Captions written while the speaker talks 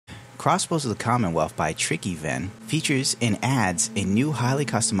Crossbows of the Commonwealth by TrickyVein features and adds a new highly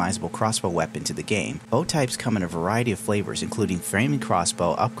customizable crossbow weapon to the game. Bow types come in a variety of flavors, including framing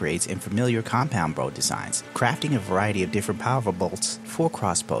crossbow upgrades and familiar compound bow designs, crafting a variety of different powerful bolts for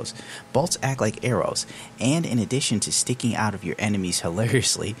crossbows. Bolts act like arrows, and in addition to sticking out of your enemies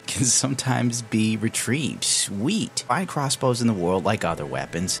hilariously, can sometimes be retrieved. Sweet! Find crossbows in the world like other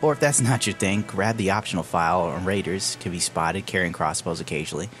weapons, or if that's not your thing, grab the optional file, or raiders can be spotted carrying crossbows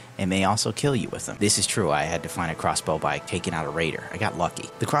occasionally, and may also kill you with them. This is true, I had to find a crossbow by taking out a raider. I got lucky.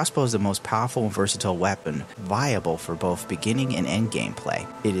 The crossbow is the most powerful and versatile weapon, viable for both beginning and end gameplay.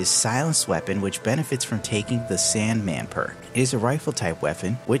 It is a silenced weapon which benefits from taking the Sandman perk. It is a rifle type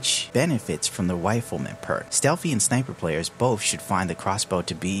weapon which benefits from the Rifleman perk. Stealthy and sniper players both should find the crossbow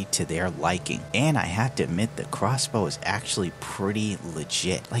to be to their liking. And I have to admit the crossbow is actually pretty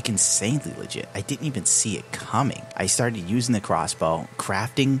legit, like insanely legit. I didn't even see it coming. I started using the crossbow,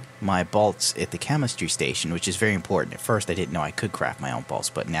 crafting my bolts at the chemistry station, which is very important. At first I didn't know I could craft my own bolts,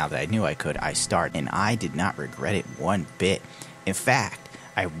 but now that I knew I could, I started, and I did not regret it one bit. In fact,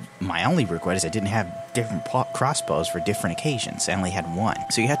 my only regret is I didn't have different crossbows for different occasions. I only had one.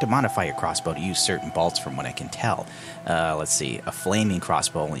 So you have to modify your crossbow to use certain bolts from what I can tell. Let's see, a flaming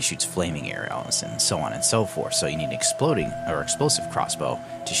crossbow only shoots flaming arrows and so on and so forth. So you need an exploding or explosive crossbow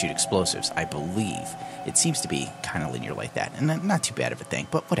to shoot explosives, I believe. It seems to be kind of linear like that, and not too bad of a thing,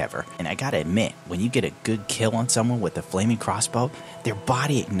 but whatever. And I gotta admit, when you get a good kill on someone with a flaming crossbow, their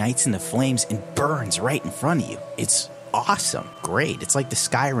body ignites in the flames and burns right in front of you. It's awesome. Great. It's like the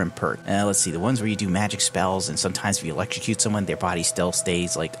Skyrim perk. Let's see, the ones where you do magic spells, and sometimes if you electrocute someone, their body still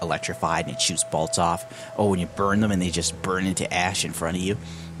stays like electrified and it shoots bolts off. Or when you burn them and they just burn into ash in front of you.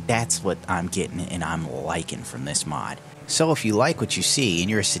 That's what I'm getting and I'm liking from this mod. So if you like what you see and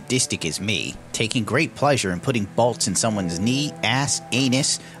you're as sadistic as me, taking great pleasure in putting bolts in someone's knee, ass,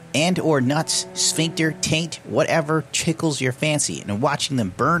 anus, and or nuts, sphincter, taint, whatever tickles your fancy, and watching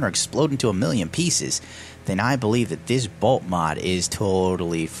them burn or explode into a million pieces, then I believe that this bolt mod is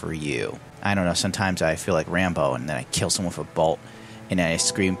totally for you. I don't know, sometimes I feel like Rambo and then I kill someone with a bolt and then I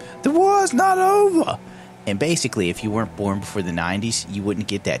scream, "The war's not over!" And basically, if you weren't born before the 90s, you wouldn't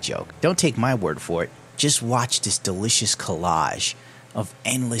get that joke. Don't take my word for it. Just watch this delicious collage of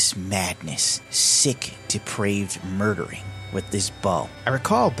endless madness, sick, depraved murdering with this bow. I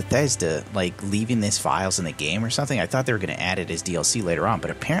recall Bethesda leaving these files in the game or something. I thought they were going to add it as DLC later on, but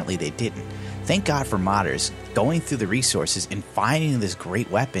apparently they didn't. Thank God for modders going through the resources and finding this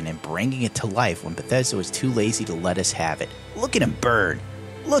great weapon and bringing it to life when Bethesda was too lazy to let us have it. Look at him burn.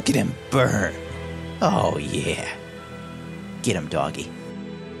 Look at him burn. Oh yeah. Get him, doggy.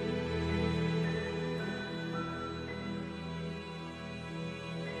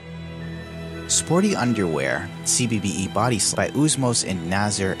 Sporty Underwear, CBBE BodySlide by ousnius and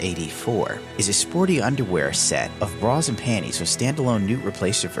Mauser84, is a sporty underwear set of bras and panties with standalone newt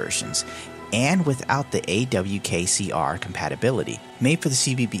replacer versions and without the AWKCR compatibility. Made for the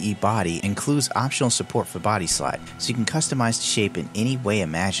CBBE body, includes optional support for BodySlide, so you can customize the shape in any way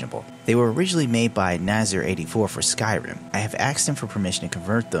imaginable. They were originally made by Mauser84 for Skyrim. I have asked him for permission to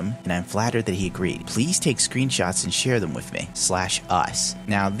convert them, and I'm flattered that he agreed. Please take screenshots and share them with me, /us.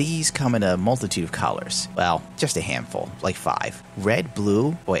 Now these come in a multitude of colors. Well, just a handful, like 5. Red,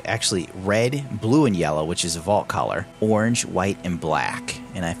 blue, red, blue, and yellow, which is a vault color, orange, white, and black.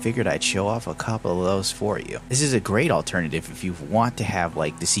 And I figured I'd show off a couple of those for you. This is a great alternative if you want to have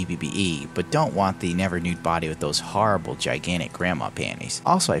like the CBBE, but don't want the never nude body with those horrible gigantic grandma panties.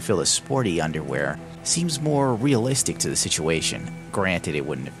 Also, I feel the sporty underwear seems more realistic to the situation. Granted, it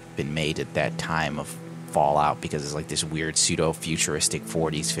wouldn't have been made at that time of Fallout because it's like this weird pseudo-futuristic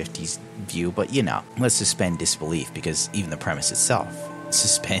 40s, 50s view, but you know, let's suspend disbelief because even the premise itself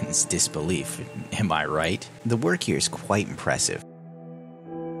suspends disbelief. Am I right? The work here is quite impressive.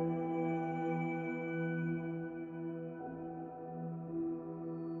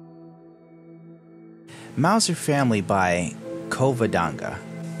 Mauser Family by covadonga.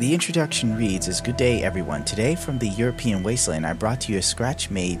 The introduction reads as, "Good day everyone. Today from the European wasteland I brought to you a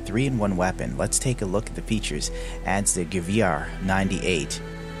scratch-made 3-in-1 weapon. Let's take a look at the features." Adds the GIGABYTE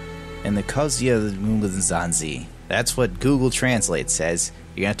and the CORSAIR. That's what Google Translate says.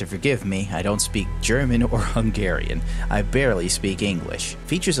 You're going to have to forgive me, I don't speak German or Hungarian. I barely speak English.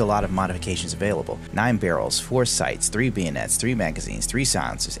 Features a lot of modifications available. 9 barrels, 4 sights, 3 bayonets, 3 magazines, 3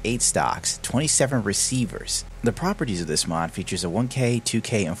 silencers, 8 stocks, 27 receivers. The properties of this mod features a 1K,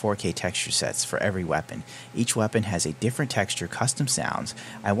 2K, and 4K texture sets for every weapon. Each weapon has a different texture, custom sounds.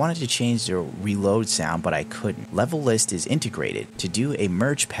 I wanted to change the reload sound, but I couldn't. Level list is integrated. To do a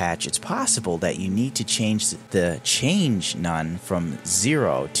merge patch, it's possible that you need to change the change none from 0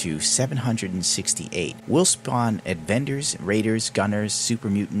 0 to 768 will spawn at vendors, raiders, gunners,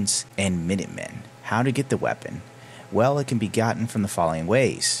 super mutants, and minutemen. How to get the weapon? Well, it can be gotten from the following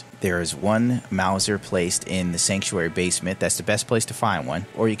ways. There is one Mauser placed in the Sanctuary basement. That's the best place to find one.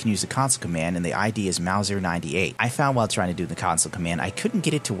 Or you can use the console command, and the ID is Mauser98. I found while trying to do the console command, I couldn't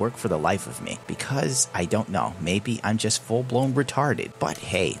get it to work for the life of me. Because, I don't know, maybe I'm just full-blown retarded. But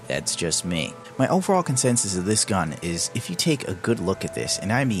hey, that's just me. My overall consensus of this gun is if you take a good look at this,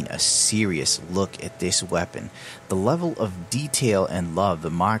 and I mean a serious look at this weapon, the level of detail and love the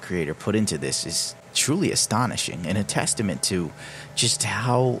mod creator put into this is truly astonishing and a testament to just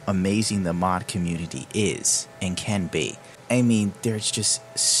how amazing the mod community is and can be. I mean, there's just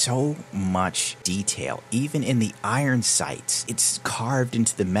so much detail. Even in the iron sights, it's carved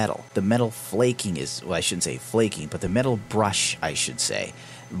into the metal. The metal flaking is, well, I shouldn't say flaking, but the metal brush, I should say,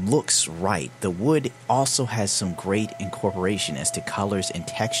 looks right. The wood also has some great incorporation as to colors and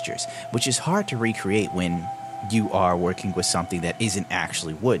textures, which is hard to recreate when you are working with something that isn't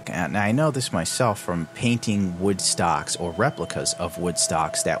actually wood. And I know this myself from painting wood stocks or replicas of wood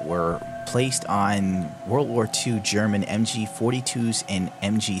stocks that were placed on World War II German MG42s and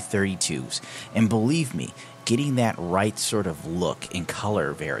MG32s. And believe me, getting that right sort of look and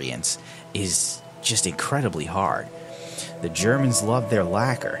color variance is just incredibly hard. The Germans love their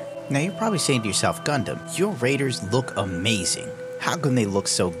lacquer. Now you're probably saying to yourself, Gundam, your raiders look amazing. How can they look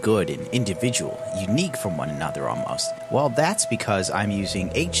so good and individual, unique from one another almost? Well, that's because I'm using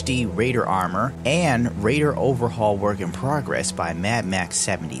HD Raider Armor and Raider Overhaul Work in Progress by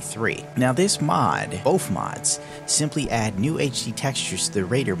MadMax73. Now this mod, both mods, simply add new HD textures to the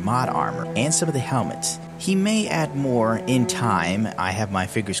Raider mod armor and some of the helmets. He may add more in time. I have my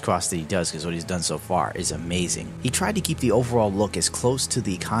fingers crossed that he does, because what he's done so far is amazing. He tried to keep the overall look as close to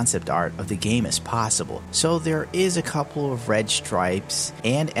the concept art of the game as possible, so there is a couple of red stripes,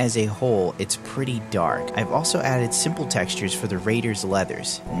 and as a whole, it's pretty dark. I've also added simple textures for the Raiders'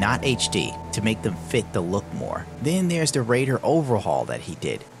 leathers, not HD, to make them fit the look more. Then there's the Raider Overhaul that he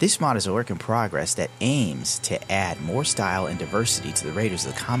did. This mod is a work in progress that aims to add more style and diversity to the Raiders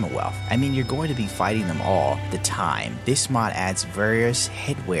of the Commonwealth. I mean, you're going to be fighting them all the time. This mod adds various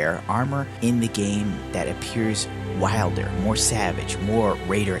headwear armor in the game that appears wilder, more savage, more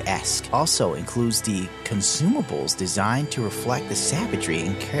Raider-esque. Also includes the consumables designed to reflect the savagery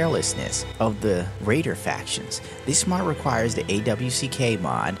and carelessness of the Raider factions. This mod requires the AWCK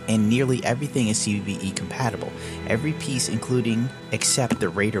mod, and nearly everything is CBBE compatible. Every piece, including except the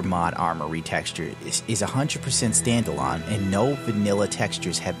Raider mod armor retexture, is 100% standalone, and no vanilla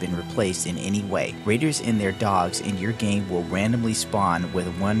textures have been replaced in any way. Raiders and their dogs in your game will randomly spawn with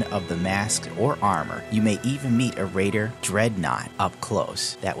one of the masks or armor. You may even meet a Raider Dreadnought up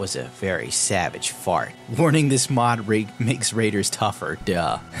close. That was a very savage fart. Warning, this mod makes Raiders tougher.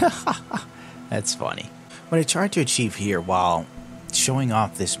 Duh. That's funny. What I tried to achieve here while showing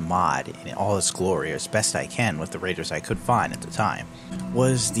off this mod in all its glory as best I can with the Raiders I could find at the time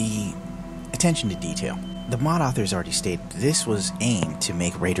was the attention to detail. The mod authors already stated this was aimed to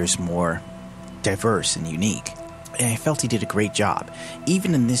make Raiders more diverse and unique, and I felt he did a great job.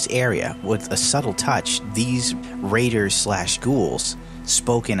 Even in this area, with a subtle touch, these Raiders slash ghouls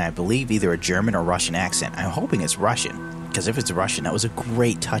spoke in, I believe, either a German or Russian accent. I'm hoping it's Russian, because if it's Russian, that was a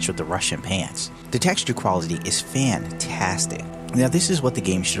great touch with the Russian pants. The texture quality is fantastic. Now this is what the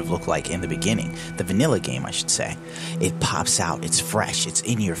game should have looked like in the beginning. The vanilla game, I should say. It pops out, it's fresh, it's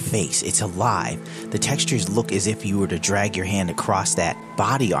in your face, it's alive. The textures look as if you were to drag your hand across that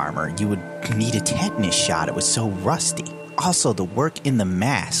body armor, you would need a tetanus shot, it was so rusty. Also, the work in the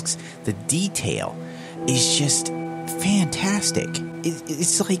masks, the detail, is just fantastic.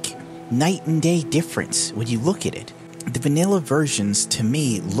 It's like night and day difference when you look at it. The vanilla versions, to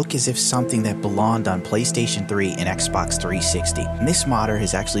me, look as if something that belonged on PlayStation 3 and Xbox 360. And this modder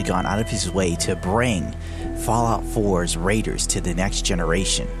has actually gone out of his way to bring Fallout 4's Raiders to the next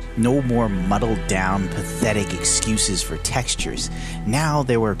generation. No more muddled down, pathetic excuses for textures. Now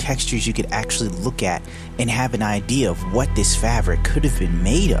there were textures you could actually look at and have an idea of what this fabric could have been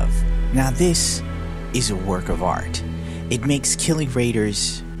made of. Now this is a work of art. It makes killing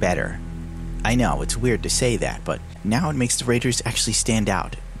Raiders better. I know, it's weird to say that, but now it makes the Raiders actually stand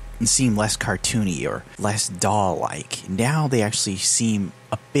out and seem less cartoony or less doll-like. Now they actually seem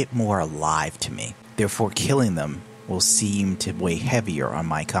a bit more alive to me. Therefore, killing them will seem to weigh heavier on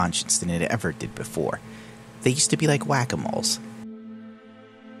my conscience than it ever did before. They used to be like whack-a-moles.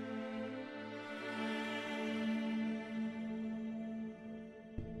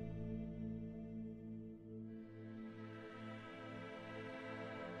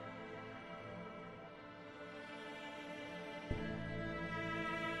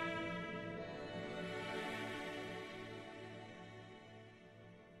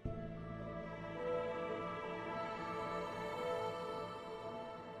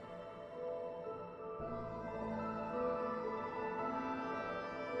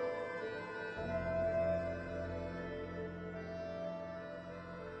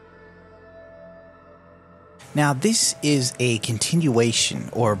 Now this is a continuation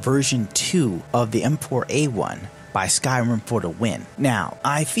or version 2 of the M4A1 by SkyrimForDaWin. Now,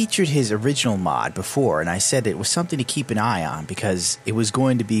 I featured his original mod before, and I said it was something to keep an eye on because it was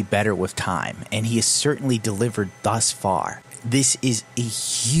going to be better with time, and he has certainly delivered thus far. This is a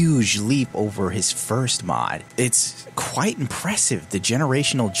huge leap over his first mod. It's quite impressive, the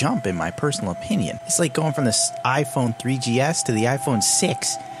generational jump in my personal opinion. It's like going from the iPhone 3GS to the iPhone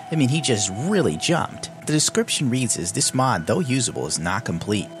 6. I mean, he just really jumped. The description reads as this mod, though usable, is not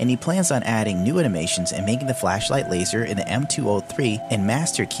complete, and he plans on adding new animations and making the flashlight laser in the M203 and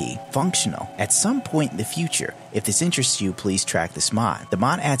master key functional at some point in the future. If this interests you, please track this mod. The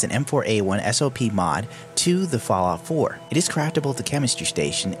mod adds an M4A1 SOPMOD to the Fallout 4. It is craftable at the chemistry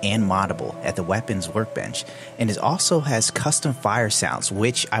station and moddable at the weapons workbench, and it also has custom fire sounds,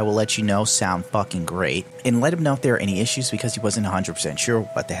 which I will let you know sound fucking great, and let him know if there are any issues because he wasn't 100% sure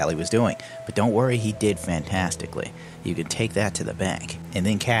what the hell he was doing. But don't worry, he did fantastically. You can take that to the bank and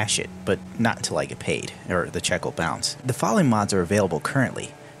then cash it, but not until I get paid, or the check will bounce. The following mods are available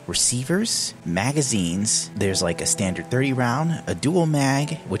currently: receivers, magazines, there's like a standard 30 round, a dual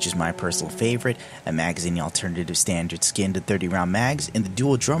mag, which is my personal favorite, a magazine alternative standard skin to 30 round mags, and the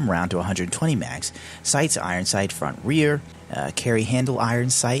dual drum round to 120 mags, sights, iron sight, front rear, carry handle iron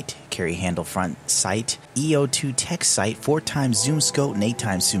sight, carry handle front sight, EO2 tech sight, 4x zoom scope and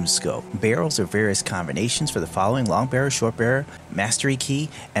 8x zoom scope. Barrels are various combinations for the following: long barrel, short barrel, mastery key,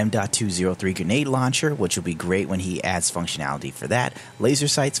 M.203 grenade launcher, which will be great when he adds functionality for that, laser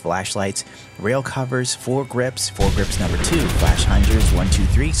sights, flashlights, rail covers, 4 grips number 2, flash hingers 1, 2,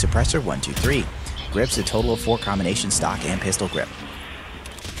 3, suppressor 1, 2, 3. Grips, a total of 4 combination stock and pistol grip.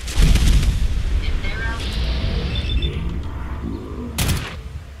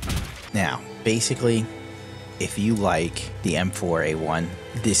 Now, basically, if you like the M4A1,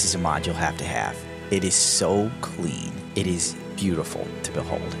 this is a mod you'll have to have. It is so clean. It is beautiful to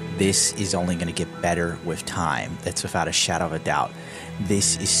behold. This is only going to get better with time. That's without a shadow of a doubt.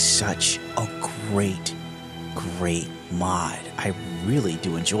 This is such a great mod. I really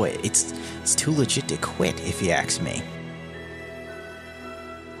do enjoy it. It's too legit to quit, if you ask me.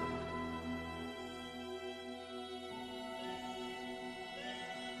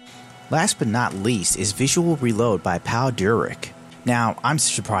 Last but not least is Visual Reload by pauderek. Now, I'm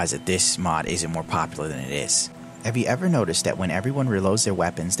surprised that this mod isn't more popular than it is. Have you ever noticed that when everyone reloads their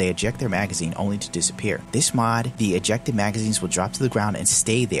weapons, they eject their magazine only to disappear? This mod, the ejected magazines will drop to the ground and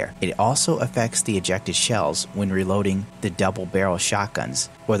stay there. It also affects the ejected shells when reloading the double barrel shotguns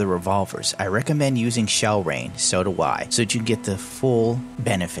or the revolvers. I recommend using shell rain, so do I, so that you can get the full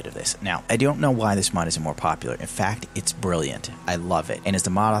benefit of this. Now, I don't know why this mod isn't more popular. In fact, it's brilliant. I love it. And as the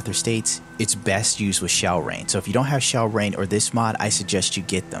mod author states, it's best used with shell rain. So if you don't have shell rain or this mod, I suggest you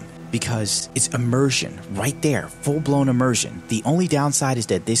get them, because it's immersion right there, full-blown immersion. The only downside is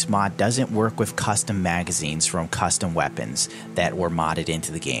that this mod doesn't work with custom magazines from custom weapons that were modded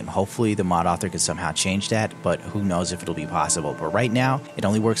into the game. Hopefully the mod author can somehow change that, but who knows if it'll be possible. But right now, it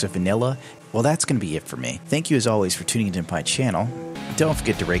only works with vanilla. Well, that's going to be it for me. Thank you as always for tuning into my channel. Don't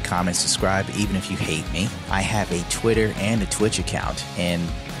forget to rate, comment, subscribe, even if you hate me. I have a Twitter and a Twitch account, and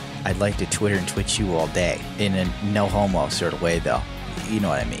I'd like to Twitter and Twitch you all day, in a no homo sort of way though. You know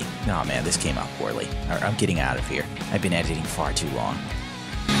what I mean. Oh man, this came out poorly. I'm getting out of here. I've been editing far too long.